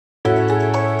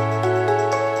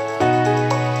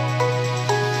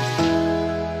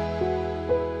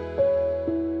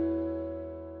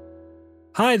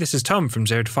Hi, this is Tom from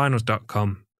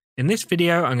ZeroToFinals.com. In this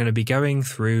video, I'm going to be going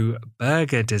through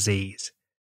Buerger disease.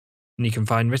 And you can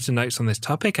find written notes on this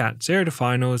topic at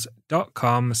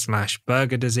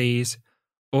ZeroToFinals.com/Buerger disease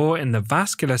or in the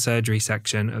vascular surgery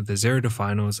section of the Zero to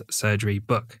Finals surgery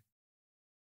book.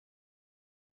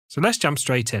 So let's jump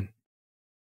straight in.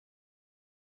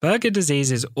 Buerger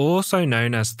disease is also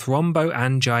known as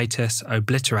Thromboangiitis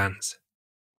Obliterans.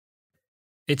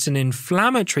 It's an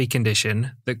inflammatory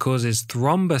condition that causes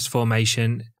thrombus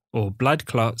formation or blood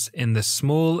clots in the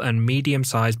small and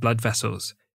medium-sized blood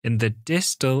vessels in the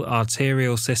distal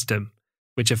arterial system,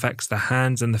 which affects the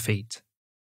hands and the feet.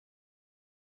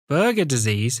 Buerger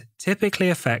disease typically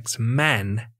affects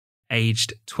men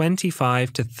aged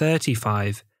 25 to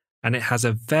 35, and it has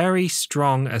a very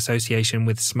strong association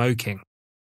with smoking.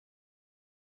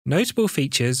 Notable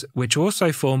features, which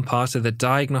also form part of the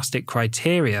diagnostic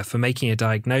criteria for making a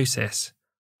diagnosis,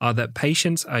 are that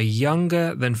patients are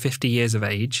younger than 50 years of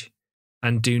age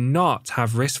and do not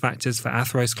have risk factors for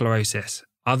atherosclerosis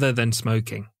other than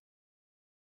smoking.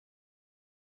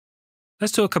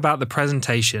 Let's talk about the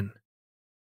presentation.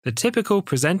 The typical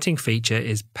presenting feature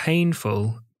is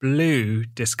painful, blue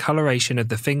discoloration of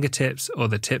the fingertips or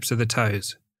the tips of the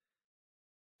toes.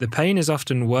 The pain is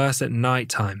often worse at night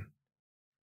time,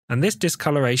 and this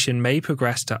discoloration may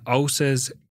progress to ulcers,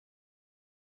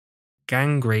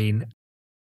 gangrene,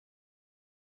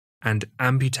 and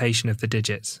amputation of the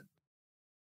digits.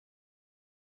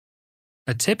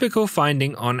 A typical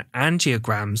finding on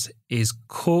angiograms is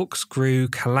corkscrew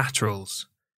collaterals,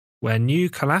 where new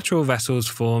collateral vessels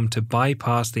form to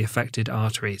bypass the affected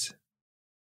arteries.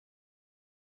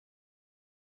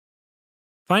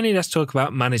 Finally, let's talk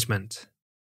about management.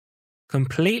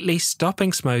 Completely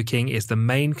stopping smoking is the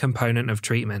main component of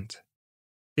treatment.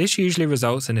 This usually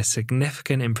results in a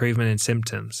significant improvement in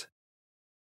symptoms.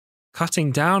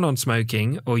 Cutting down on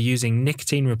smoking or using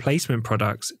nicotine replacement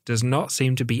products does not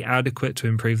seem to be adequate to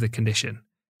improve the condition,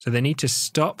 so they need to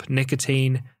stop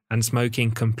nicotine and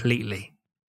smoking completely.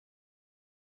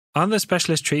 Other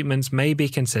specialist treatments may be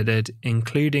considered,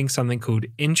 including something called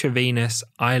intravenous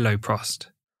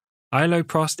iloprost.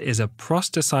 Iloprost is a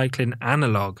prostacyclin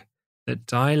analog that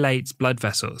dilates blood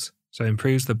vessels, so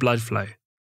improves the blood flow.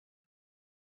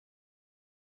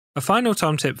 A final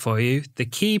Tom tip for you: the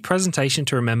key presentation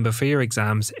to remember for your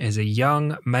exams is a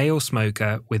young male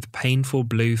smoker with painful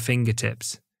blue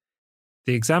fingertips.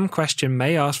 The exam question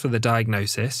may ask for the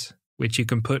diagnosis, which you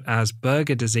can put as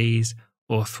Buerger disease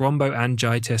or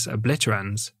Thromboangiitis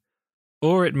Obliterans,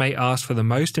 or it may ask for the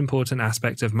most important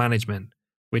aspect of management,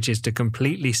 which is to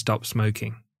completely stop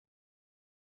smoking.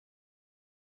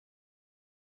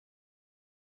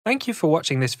 Thank you for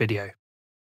watching this video.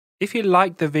 If you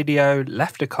liked the video,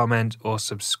 left a comment, or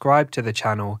subscribed to the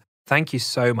channel, thank you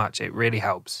so much, it really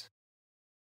helps.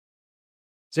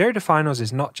 Zero to Finals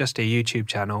is not just a YouTube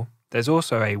channel, there's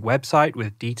also a website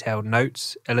with detailed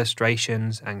notes,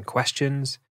 illustrations, and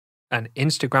questions, an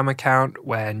Instagram account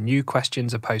where new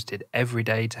questions are posted every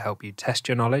day to help you test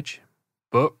your knowledge,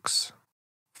 books,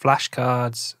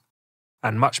 flashcards,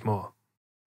 and much more.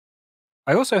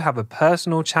 I also have a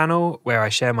personal channel where I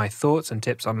share my thoughts and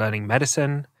tips on learning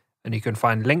medicine, and you can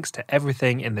find links to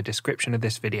everything in the description of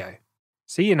this video.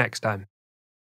 See you next time.